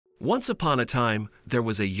Once upon a time, there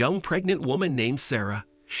was a young pregnant woman named Sarah.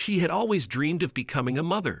 She had always dreamed of becoming a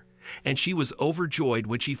mother, and she was overjoyed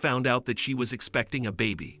when she found out that she was expecting a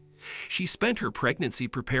baby. She spent her pregnancy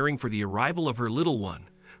preparing for the arrival of her little one,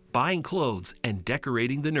 buying clothes and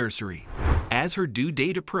decorating the nursery. As her due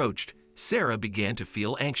date approached, Sarah began to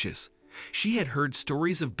feel anxious. She had heard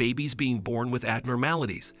stories of babies being born with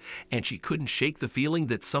abnormalities, and she couldn't shake the feeling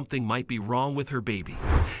that something might be wrong with her baby.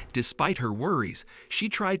 Despite her worries, she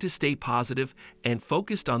tried to stay positive and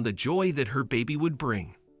focused on the joy that her baby would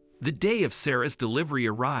bring. The day of Sarah's delivery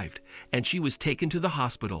arrived, and she was taken to the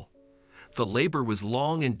hospital. The labor was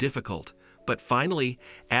long and difficult, but finally,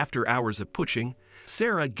 after hours of pushing,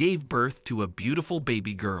 Sarah gave birth to a beautiful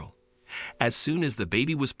baby girl. As soon as the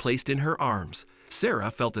baby was placed in her arms,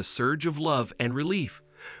 Sarah felt a surge of love and relief,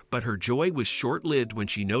 but her joy was short-lived when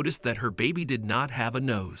she noticed that her baby did not have a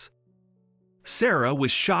nose. Sarah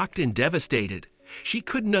was shocked and devastated. She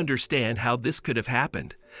couldn't understand how this could have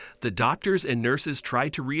happened. The doctors and nurses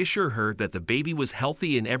tried to reassure her that the baby was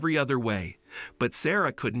healthy in every other way, but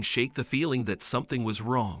Sarah couldn't shake the feeling that something was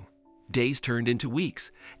wrong. Days turned into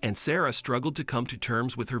weeks, and Sarah struggled to come to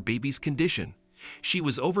terms with her baby's condition. She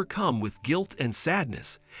was overcome with guilt and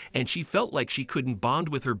sadness, and she felt like she couldn't bond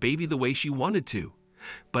with her baby the way she wanted to.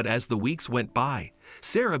 But as the weeks went by,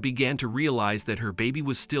 Sarah began to realize that her baby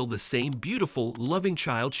was still the same beautiful, loving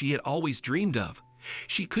child she had always dreamed of.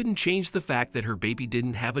 She couldn't change the fact that her baby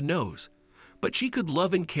didn't have a nose, but she could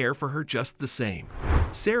love and care for her just the same.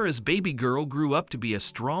 Sarah's baby girl grew up to be a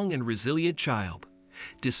strong and resilient child.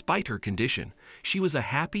 Despite her condition, she was a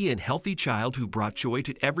happy and healthy child who brought joy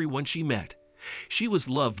to everyone she met. She was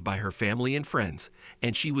loved by her family and friends,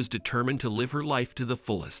 and she was determined to live her life to the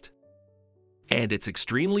fullest. And it's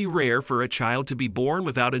extremely rare for a child to be born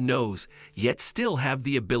without a nose, yet still have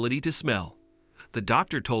the ability to smell. The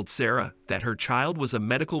doctor told Sarah that her child was a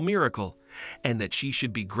medical miracle, and that she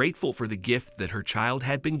should be grateful for the gift that her child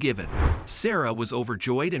had been given. Sarah was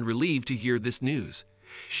overjoyed and relieved to hear this news.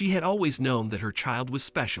 She had always known that her child was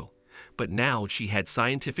special, but now she had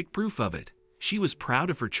scientific proof of it. She was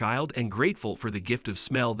proud of her child and grateful for the gift of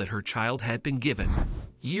smell that her child had been given.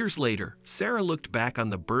 Years later, Sarah looked back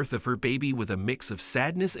on the birth of her baby with a mix of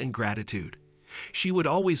sadness and gratitude. She would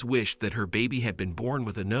always wish that her baby had been born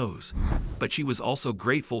with a nose, but she was also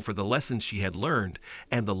grateful for the lessons she had learned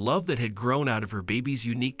and the love that had grown out of her baby's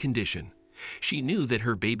unique condition. She knew that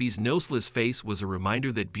her baby's noseless face was a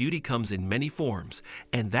reminder that beauty comes in many forms,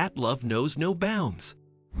 and that love knows no bounds.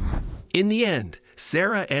 In the end,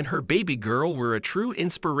 Sarah and her baby girl were a true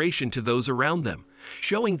inspiration to those around them,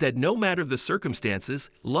 showing that no matter the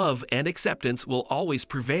circumstances, love and acceptance will always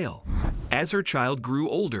prevail. As her child grew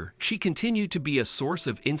older, she continued to be a source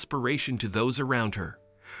of inspiration to those around her.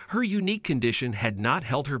 Her unique condition had not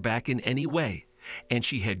held her back in any way, and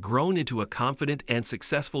she had grown into a confident and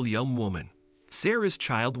successful young woman. Sarah's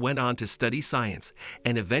child went on to study science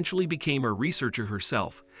and eventually became a researcher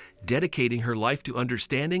herself, dedicating her life to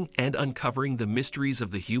understanding and uncovering the mysteries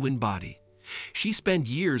of the human body. She spent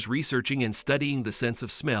years researching and studying the sense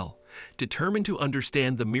of smell, determined to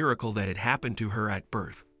understand the miracle that had happened to her at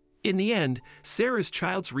birth. In the end, Sarah's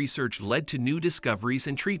child's research led to new discoveries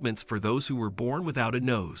and treatments for those who were born without a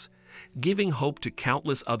nose, giving hope to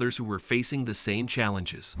countless others who were facing the same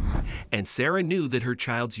challenges. And Sarah knew that her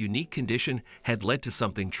child's unique condition had led to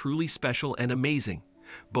something truly special and amazing,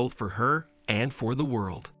 both for her and for the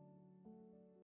world.